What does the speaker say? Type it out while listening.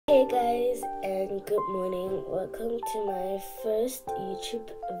Hey guys, and good morning. Welcome to my first YouTube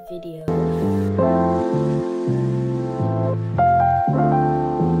video.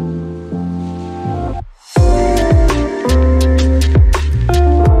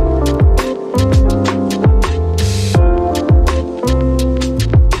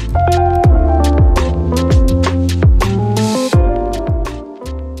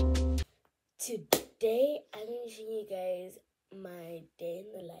 Today I'm going to show you guys my day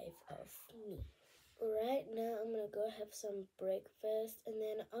in the life of me. Right now I'm going to go have some breakfast, and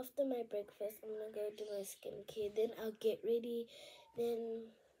then after my breakfast I'm going to go do my skincare, then I'll get ready, then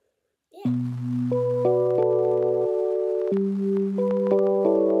yeah.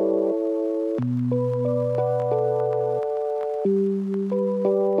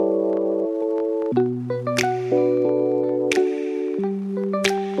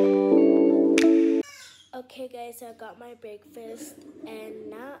 Okay guys, so I got my breakfast and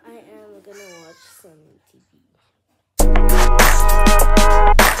now I am gonna watch some TV.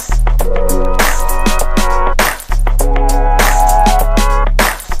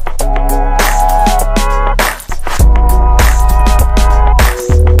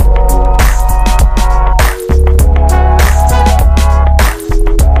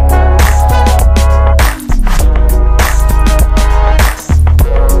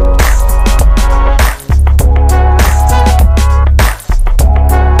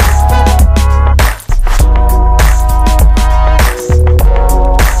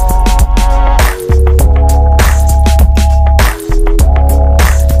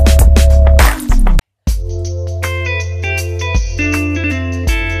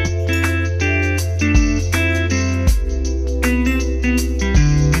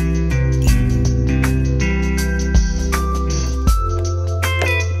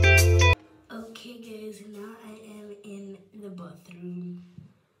 Bathroom.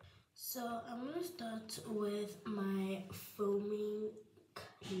 So I'm gonna start with my foaming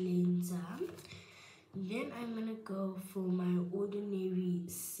cleanser. Then I'm gonna go for my ordinary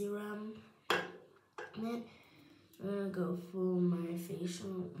serum. Then I'm gonna go for my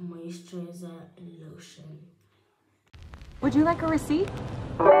facial moisturizer lotion. Would you like a receipt?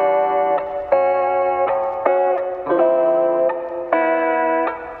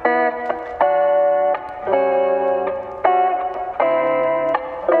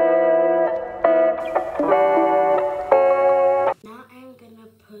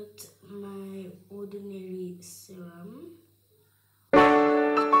 Ordinary serum.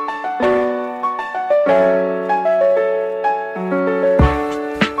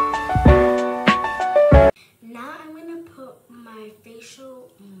 Now I'm gonna put my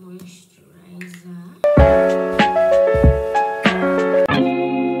facial moisturizer.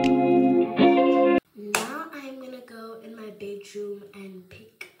 Now I'm gonna go in my bedroom and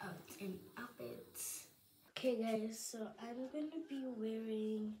pick out an outfit. Okay guys, so I'm gonna be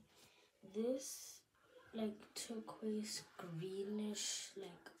wearing this like turquoise greenish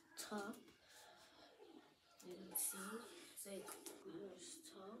like top. You can see it's like greenish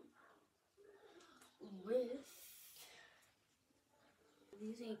top with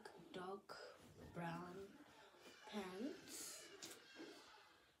these like dark brown pants.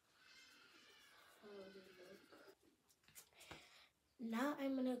 Now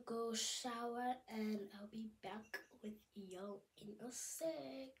I'm gonna go shower and I'll be back with y'all in a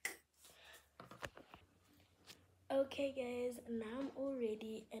sec. Okay guys, now I'm all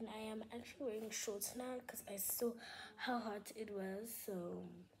ready and I am actually wearing shorts now because I saw how hot it was. So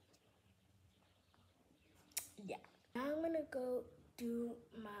yeah, now I'm gonna go do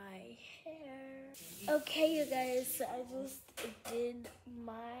my hair. Okay you guys, so I just did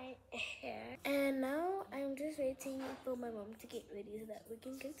my hair and now I'm just waiting for my mom to get ready so that we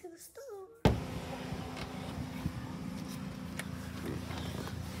can go to the store.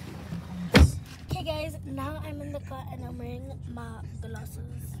 Okay guys, now I'm in the car and I'm wearing my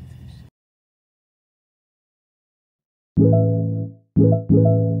glasses.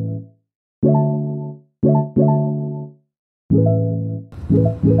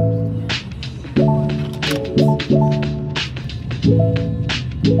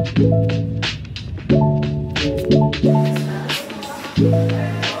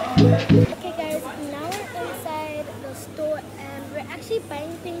 Okay guys, now we're inside the store and we're actually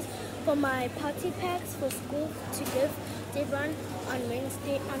buying things for my party packs for school to give to everyone on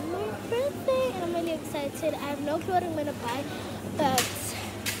Wednesday on my birthday, and I'm really excited. I have no clue what I'm gonna buy, but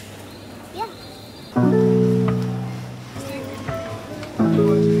yeah.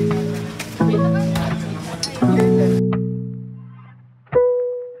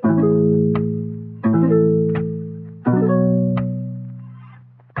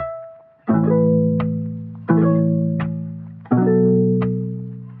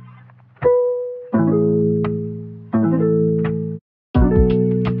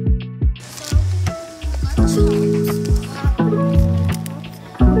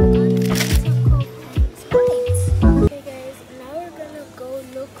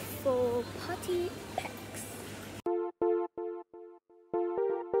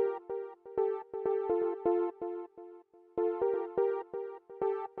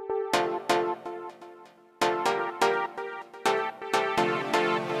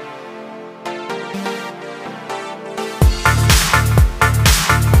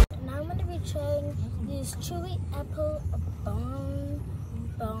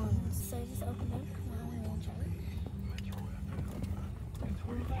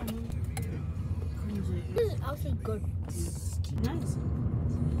 good. Nice.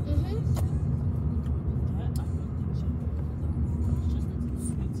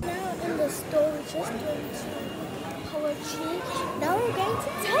 Now in the store, we just went to poetry. Now we're going to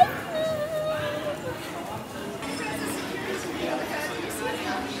type.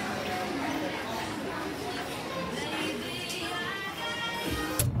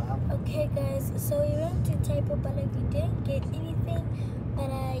 Okay guys, so we went to typo, but like we didn't get anything. But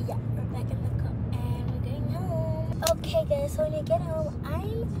yeah, we're back in the car and we're going home. Okay guys, so when you get home,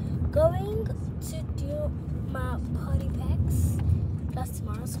 I'm going to do my party packs plus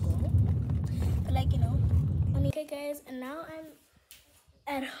tomorrow's school. But like, you know, okay guys, and now I'm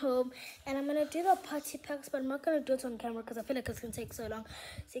at home and I'm gonna do the party packs, but I'm not gonna do it on camera because I feel like it's gonna take so long.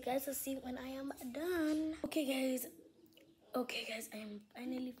 So you guys will see when I am done. Okay guys, I am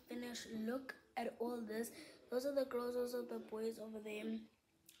finally finished. Look at all this. Those are the girls, those are the boys over there.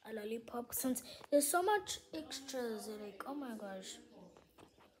 A lollipop. Since there's so much extras, like, oh my gosh.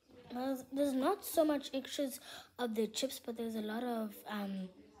 There's not so much extras of the chips, but there's a lot of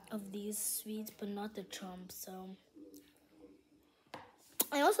these sweets, but not the chomps. So,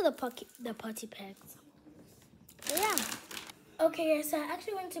 and also the party packs. So yeah. Okay guys, so I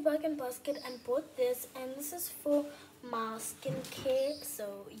actually went to Bargain Basket and bought this, and this is for my skincare.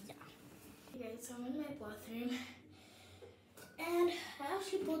 So yeah. Okay guys, so I'm in my bathroom, and I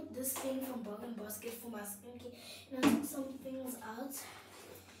actually bought this thing from Bargain Basket for my skincare, and I took some things out,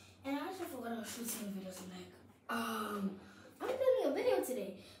 and I actually forgot I was shooting a video. So I'm like, I'm filming a video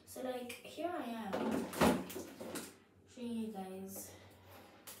today. So like, here I am, showing you guys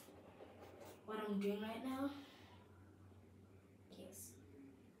what I'm doing right now.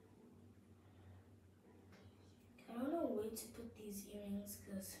 I don't know where to put these earrings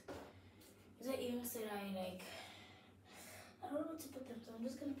because these are earrings that I like. I don't know where to put them, so I'm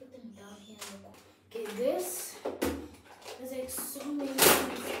just gonna put them down here. Okay, there's like so many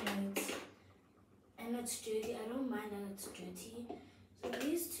things in it, and it's dirty. I don't mind that it's dirty. So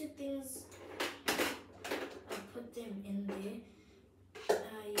these two things, I put them in there.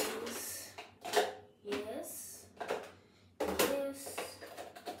 Yes, yes, yes,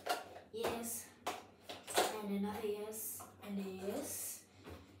 yes. And another yes, and a yes,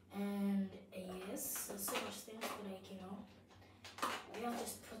 and a yes. There's so much things, but like, you know, maybe I'll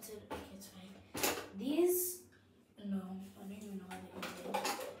just put it, okay, it's fine. These, no, I don't even know how they're in there.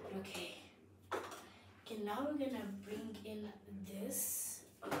 Okay. Okay, now we're gonna bring in this.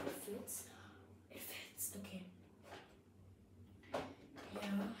 Oh, it fits. It fits, okay. You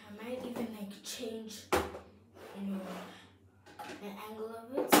know, I might even like change, you know, the angle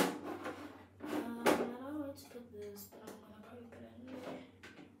of it. I don't know where to put this, but I'm gonna probably put it in there.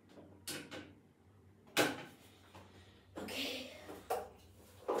 Okay.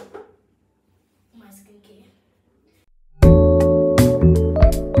 My skincare.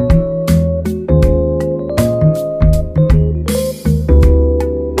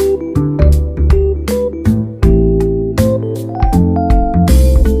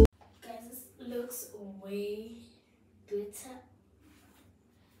 Guys, this looks way better.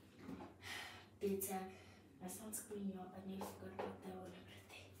 My sunscreen, y'all. I nearly forgot about that one.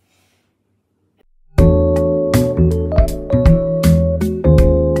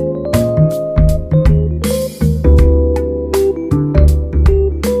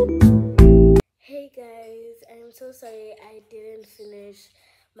 Hey guys, I'm so sorry I didn't finish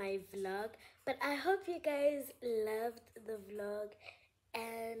my vlog, but I hope you guys loved the vlog.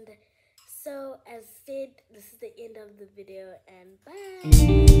 And so, as said, this is the end of the video, and bye.